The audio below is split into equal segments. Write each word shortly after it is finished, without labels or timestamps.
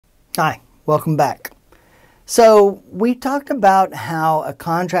Hi, welcome back. So we talked about how a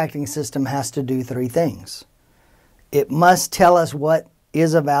contracting system has to do three things. It must tell us what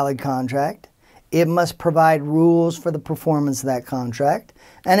is a valid contract. It must provide rules for the performance of that contract.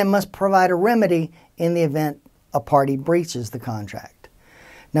 And it must provide a remedy in the event a party breaches the contract.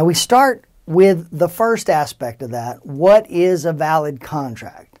 Now we start with the first aspect of that. What is a valid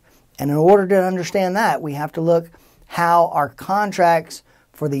contract? And in order to understand that, we have to look how our contracts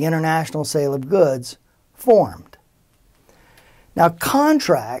for the international sale of goods formed. Now,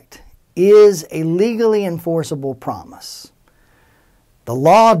 contract is a legally enforceable promise. The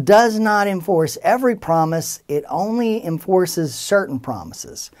law does not enforce every promise. It only enforces certain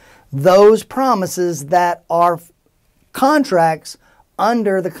promises. Those promises that are contracts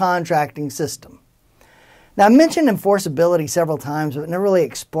under the contracting system. Now, I mentioned enforceability several times, but never really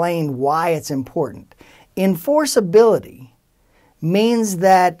explained why it's important. Enforceability means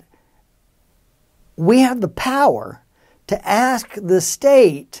that we have the power to ask the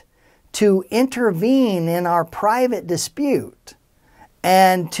state to intervene in our private dispute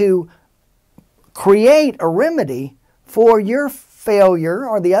and to create a remedy for your failure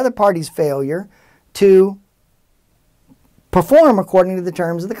or the other party's failure to perform according to the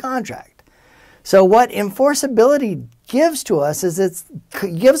terms of the contract. So what enforceability gives to us is it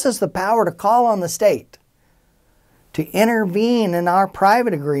gives us the power to call on the state to intervene in our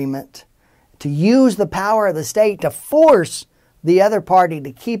private agreement, to use the power of the state to force the other party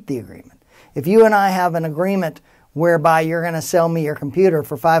to keep the agreement. If you and I have an agreement whereby you're going to sell me your computer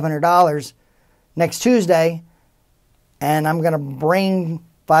for $500 next Tuesday, and I'm going to bring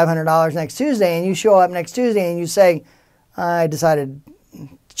 $500 next Tuesday, and you show up next Tuesday and you say, I decided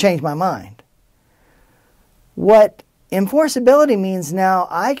to change my mind. What enforceability means now,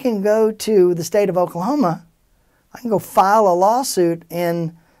 I can go to the state of Oklahoma, I can go file a lawsuit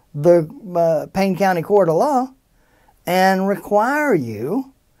in the Payne County Court of Law and require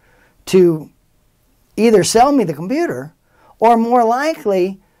you to either sell me the computer or more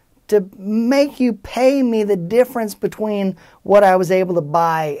likely to make you pay me the difference between what I was able to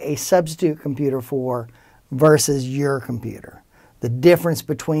buy a substitute computer for versus your computer. The difference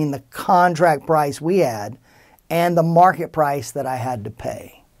between the contract price we had and the market price that I had to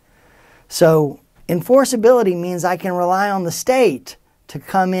pay. So enforceability means I can rely on the state to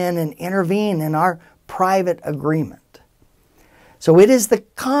come in and intervene in our private agreement. So it is the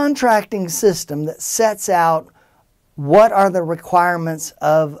contracting system that sets out what are the requirements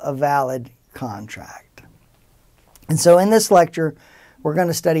of a valid contract. And so in this lecture, we're going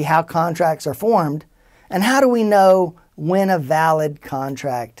to study how contracts are formed and how do we know when a valid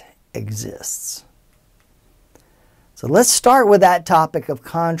contract exists. So let's start with that topic of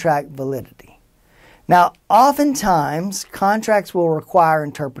contract validity. Now, oftentimes, contracts will require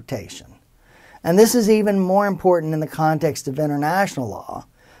interpretation. And this is even more important in the context of international law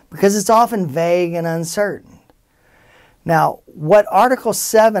because it's often vague and uncertain. Now, what Article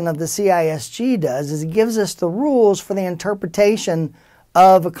 7 of the CISG does is it gives us the rules for the interpretation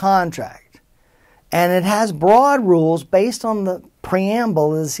of a contract. And it has broad rules based on the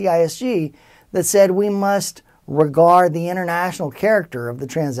preamble of the CISG that said we must regard the international character of the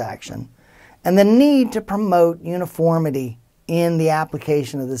transaction and the need to promote uniformity in the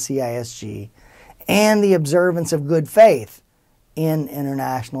application of the CISG and the observance of good faith in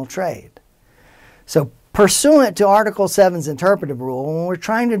international trade. So pursuant to Article 7's interpretive rule, when we're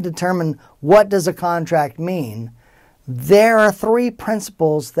trying to determine what does a contract mean, there are three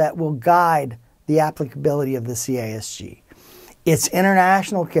principles that will guide the applicability of the CISG. Its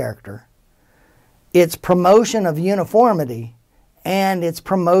international character, its promotion of uniformity, and its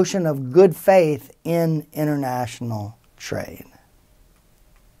promotion of good faith in international trade.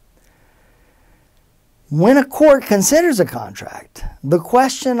 When a court considers a contract, the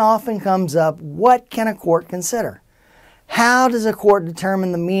question often comes up, what can a court consider? How does a court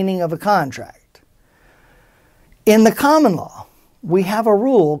determine the meaning of a contract? In the common law, we have a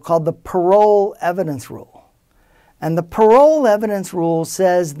rule called the parole evidence rule. And the parole evidence rule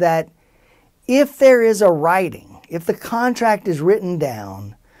says that if there is a writing, if the contract is written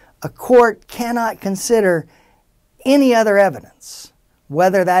down, a court cannot consider any other evidence,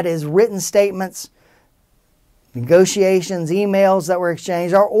 whether that is written statements, negotiations, emails that were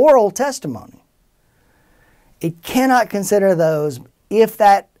exchanged, or oral testimony. It cannot consider those if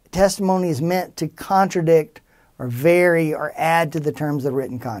that testimony is meant to contradict or vary or add to the terms of the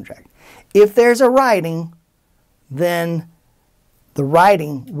written contract. If there's a writing, then the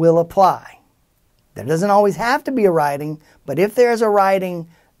writing will apply. There doesn't always have to be a writing, but if there's a writing,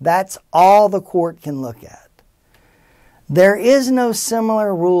 that's all the court can look at. There is no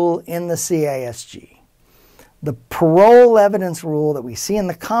similar rule in the CASG. The parole evidence rule that we see in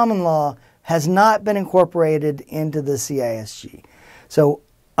the common law has not been incorporated into the CASG. So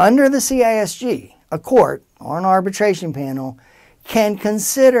under the CASG, a court or an arbitration panel can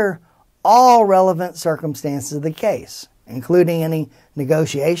consider all relevant circumstances of the case, including any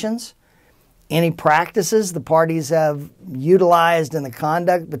negotiations, any practices the parties have utilized in the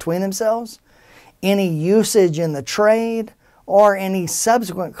conduct between themselves, any usage in the trade, or any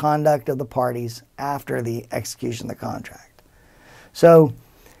subsequent conduct of the parties after the execution of the contract. So,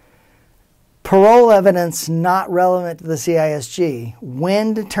 parole evidence not relevant to the CISG.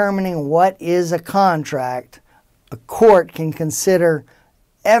 When determining what is a contract, a court can consider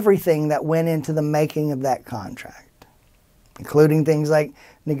everything that went into the making of that contract, including things like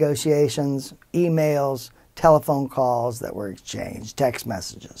negotiations, emails, telephone calls that were exchanged, text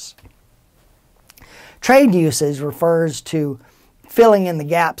messages. Trade usage refers to filling in the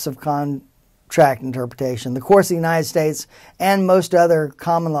gaps of contract interpretation. The courts of the United States and most other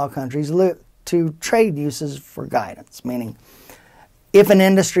common law countries look to trade uses for guidance, meaning if an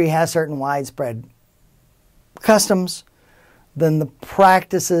industry has certain widespread customs, then the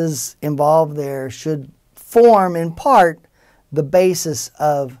practices involved there should form in part the basis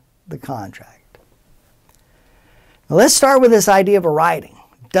of the contract. Now let's start with this idea of a writing.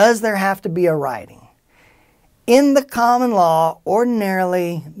 Does there have to be a writing? In the common law,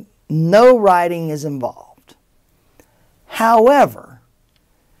 ordinarily, no writing is involved. However,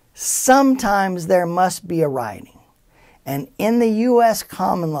 sometimes there must be a writing. And in the U.S.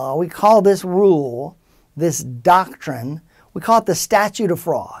 common law, we call this rule, this doctrine, we call it the statute of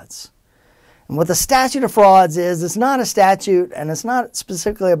frauds. And what the statute of frauds is, it's not a statute and it's not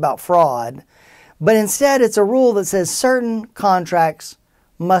specifically about fraud, but instead it's a rule that says certain contracts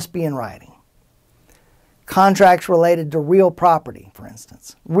must be in writing. Contracts related to real property, for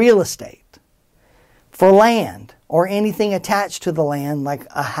instance, real estate, for land or anything attached to the land like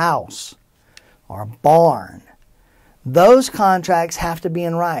a house or a barn. Those contracts have to be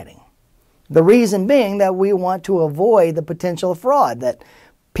in writing. The reason being that we want to avoid the potential of fraud, that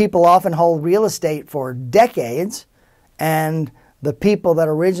people often hold real estate for decades and the people that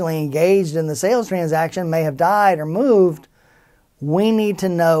originally engaged in the sales transaction may have died or moved. We need to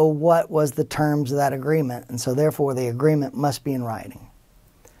know what was the terms of that agreement, and so therefore the agreement must be in writing.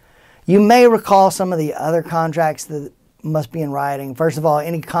 You may recall some of the other contracts that must be in writing. First of all,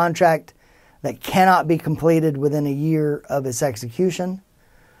 any contract that cannot be completed within a year of its execution,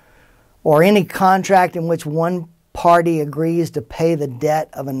 or any contract in which one party agrees to pay the debt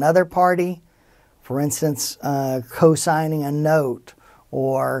of another party, for instance, co-signing a note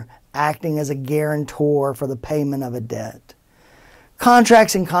or acting as a guarantor for the payment of a debt.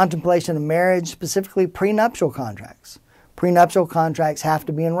 Contracts in contemplation of marriage, specifically prenuptial contracts. Prenuptial contracts have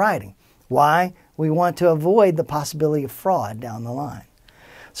to be in writing. Why? We want to avoid the possibility of fraud down the line.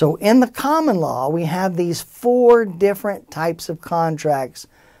 So in the common law, we have these 4 different types of contracts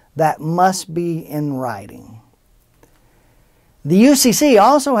that must be in writing. The UCC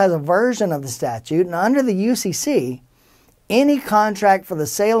also has a version of the statute, and under the UCC, any contract for the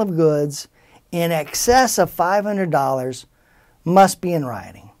sale of goods in excess of $500 must be in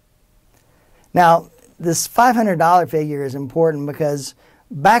writing. Now, this $500 figure is important because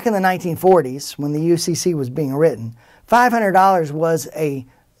back in the 1940s, when the UCC was being written, $500 was a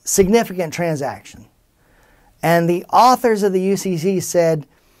significant transaction. And the authors of the UCC said,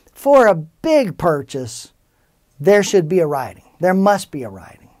 for a big purchase, there should be a writing. There must be a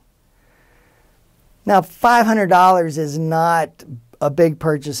writing. Now, $500 is not a big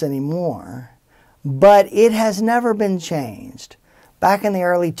purchase anymore, but it has never been changed. Back in the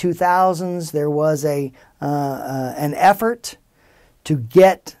early 2000s, there was an effort to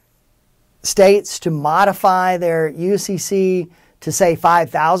get states to modify their UCC to say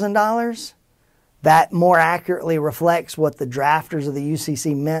 $5,000. That more accurately reflects what the drafters of the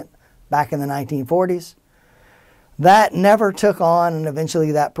UCC meant back in the 1940s. That never took on, and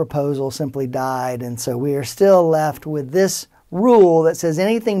eventually that proposal simply died, and so we are still left with this rule that says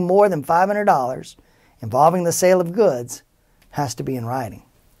anything more than $500 involving the sale of goods has to be in writing.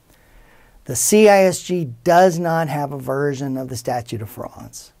 The CISG does not have a version of the statute of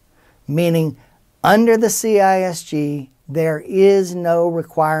frauds, meaning under the CISG there is no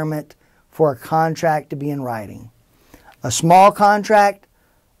requirement for a contract to be in writing. A small contract,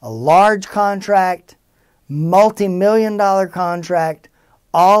 a large contract, multi-million-dollar contract,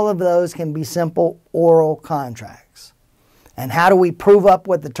 all of those can be simple oral contracts. And how do we prove up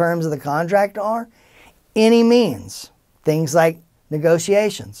what the terms of the contract are? Any means. Things like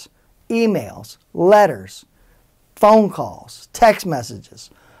negotiations, emails, letters, phone calls, text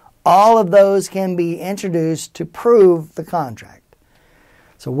messages. All of those can be introduced to prove the contract.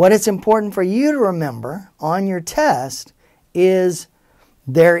 So what it's important for you to remember on your test is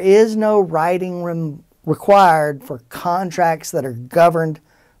there is no writing required for contracts that are governed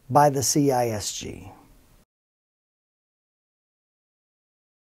by the CISG.